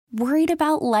Worried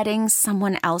about letting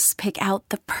someone else pick out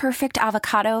the perfect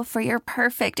avocado for your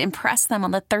perfect impress them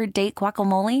on the third date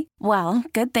guacamole? Well,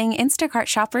 good thing Instacart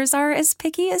shoppers are as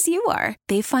picky as you are.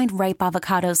 They find ripe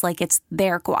avocados like it's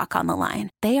their guac on the line.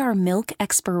 They are milk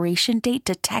expiration date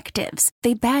detectives.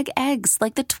 They bag eggs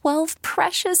like the 12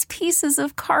 precious pieces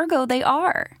of cargo they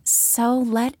are. So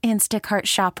let Instacart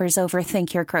shoppers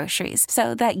overthink your groceries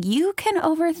so that you can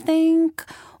overthink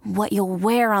what you'll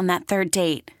wear on that third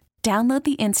date. Download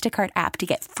the Instacart app to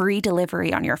get free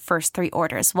delivery on your first 3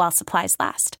 orders while supplies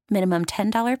last. Minimum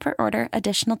 $10 per order.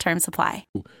 Additional terms apply.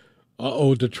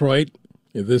 Uh-oh, Detroit.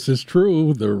 If this is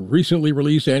true, the recently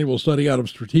released annual study out of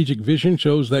Strategic Vision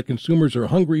shows that consumers are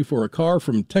hungry for a car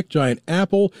from tech giant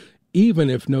Apple,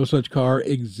 even if no such car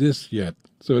exists yet.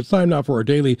 So it's time now for our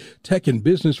daily tech and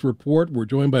business report. We're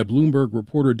joined by Bloomberg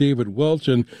reporter David Welch.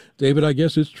 And David, I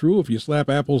guess it's true. If you slap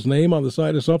Apple's name on the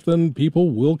side of something, people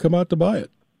will come out to buy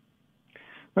it.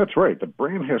 That's right. The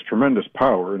brand has tremendous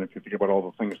power, and if you think about all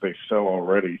the things they sell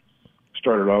already,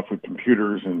 started off with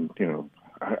computers, and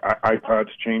iPods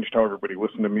changed how everybody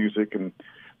listened to music, and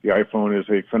the iPhone is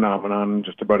a phenomenon.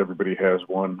 Just about everybody has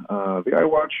one. The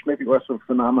iWatch maybe less of a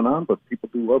phenomenon, but people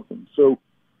do love them. So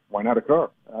why not a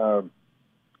car?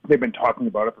 They've been talking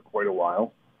about it for quite a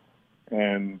while,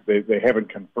 and they haven't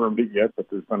confirmed it yet, but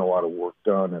there's been a lot of work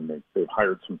done, and they've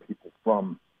hired some people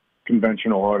from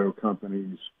conventional auto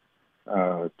companies.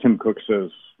 Tim Cook says,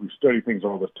 we study things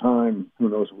all the time. Who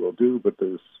knows what we'll do, but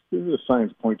there's a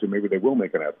signs point to maybe they will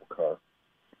make an Apple car.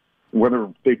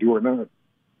 Whether they do or not,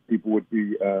 people would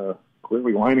be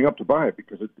clearly lining up to buy it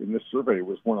because in this survey it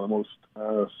was one of the most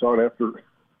sought-after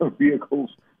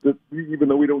vehicles, that even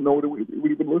though we don't know what it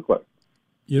would even look like.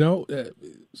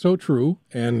 So true.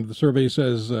 And the survey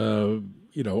says,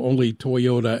 only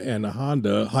Toyota and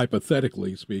Honda,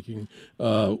 hypothetically speaking,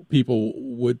 people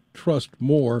would trust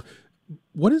more.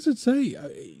 What does it say?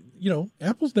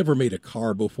 Apple's never made a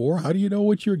car before. How do you know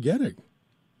what you're getting?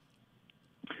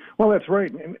 Well, that's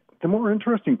right. And the more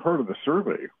interesting part of the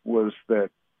survey was that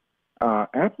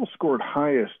Apple scored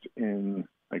highest in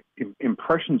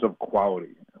impressions of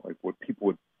quality, like what people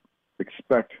would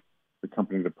expect the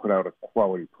company to put out a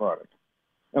quality product.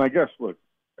 And I guess, look,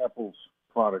 Apple's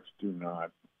products do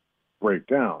not break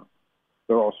down.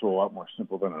 They're also a lot more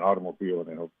simple than an automobile, and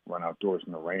they don't run outdoors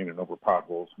in the rain and over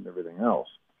potholes and everything else.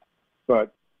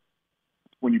 But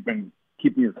when you've been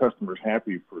keeping your customers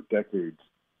happy for decades,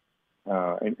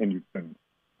 and you've been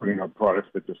putting out products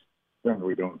that just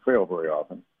generally don't fail very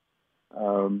often,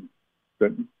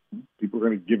 then people are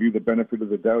going to give you the benefit of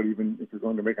the doubt, even if you're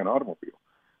going to make an automobile.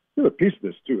 The other piece of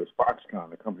this, too, is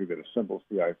Foxconn, the company that assembles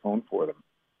the iPhone for them,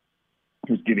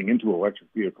 is getting into electric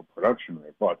vehicle production.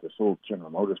 They bought this old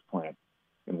General Motors plant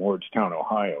in Lordstown,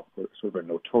 Ohio, sort of a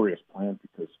notorious plant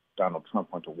because Donald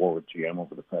Trump went to war with GM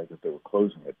over the fact that they were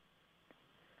closing it.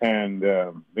 And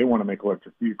they want to make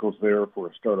electric vehicles there for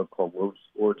a startup called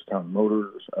Lordstown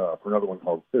Motors, for another one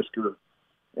called Fisker.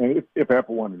 And if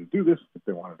Apple wanted to do this, if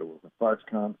they wanted to work with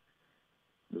Foxconn,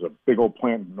 there's a big old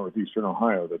plant in northeastern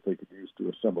Ohio that they could use to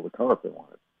assemble the car if they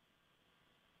wanted.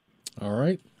 All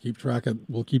right,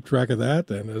 we'll keep track of that.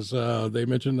 And as they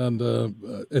mentioned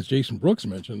as Jason Brooks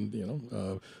mentioned,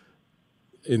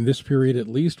 in this period at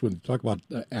least, when you talk about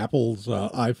Apple's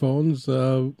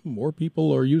iPhones, more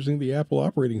people are using the Apple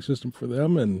operating system for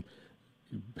them and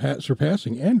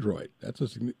surpassing Android. That's a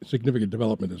significant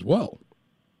development as well.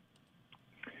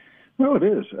 Well, it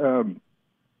is.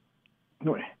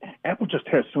 Apple just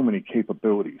has so many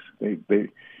capabilities. They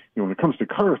when it comes to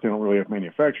cars, they don't really have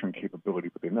manufacturing capability,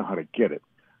 but they know how to get it.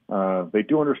 They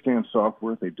do understand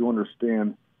software. They do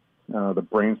understand the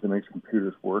brains that makes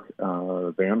computers work.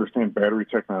 They understand battery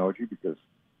technology because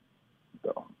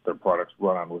their products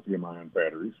run on lithium-ion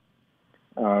batteries.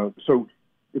 So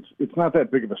it's not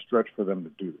that big of a stretch for them to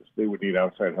do this. They would need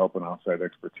outside help and outside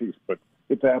expertise, but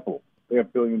it's Apple. They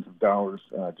have billions of dollars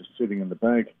just sitting in the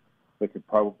bank. They could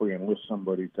probably enlist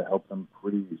somebody to help them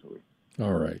pretty easily.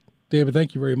 All right. David,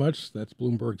 thank you very much. That's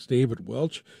Bloomberg's David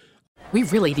Welch. We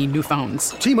really need new phones.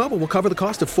 T-Mobile will cover the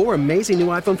cost of 4 amazing new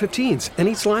iPhone 15s, and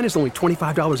each line is only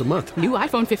 $25 a month. New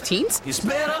iPhone 15s? It's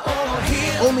better over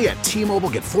here. Only at T-Mobile,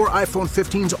 get 4 iPhone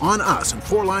 15s on us and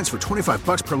 4 lines for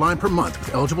 $25 per line per month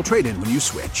with eligible trade-in when you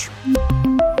switch.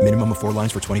 Minimum of 4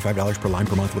 lines for $25 per line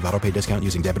per month with autopay discount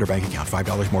using debit or bank account.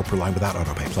 $5 more per line without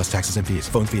autopay, plus taxes and fees.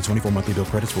 Phone fee at 24 monthly bill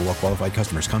credits for well-qualified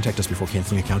customers. Contact us before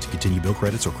canceling account to continue bill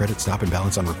credits or credit stop and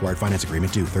balance on required finance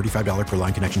agreement due. $35 per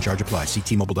line connection charge applies. See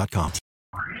T-Mobile.com.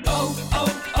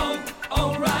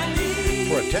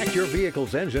 For a Protect your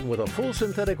vehicle's engine with a full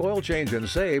synthetic oil change and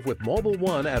save with Mobil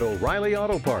 1 at O'Reilly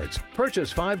Auto Parts. Purchase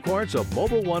 5 quarts of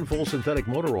Mobil 1 full synthetic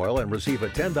motor oil and receive a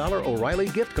 $10 O'Reilly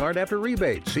gift card after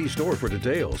rebate. See store for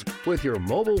details. With your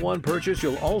Mobil 1 purchase,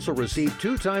 you'll also receive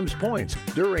 2 times points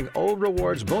during O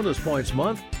Rewards Bonus Points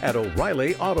Month at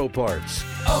O'Reilly Auto Parts.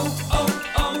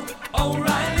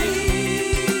 O'Reilly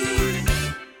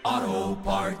Auto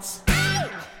Parts.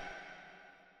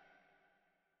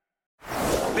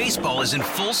 Baseball is in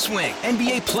full swing.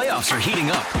 NBA playoffs are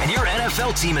heating up, and your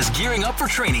NFL team is gearing up for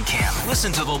training camp.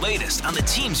 Listen to the latest on the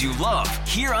teams you love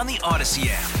here on the Odyssey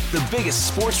app. The biggest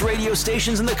sports radio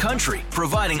stations in the country,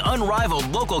 providing unrivaled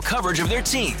local coverage of their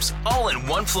teams, all in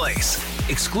one place.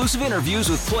 Exclusive interviews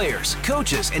with players,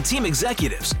 coaches, and team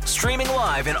executives, streaming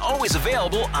live and always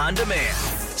available on demand.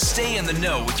 Stay in the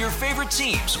know with your favorite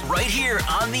teams right here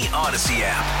on the Odyssey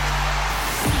app.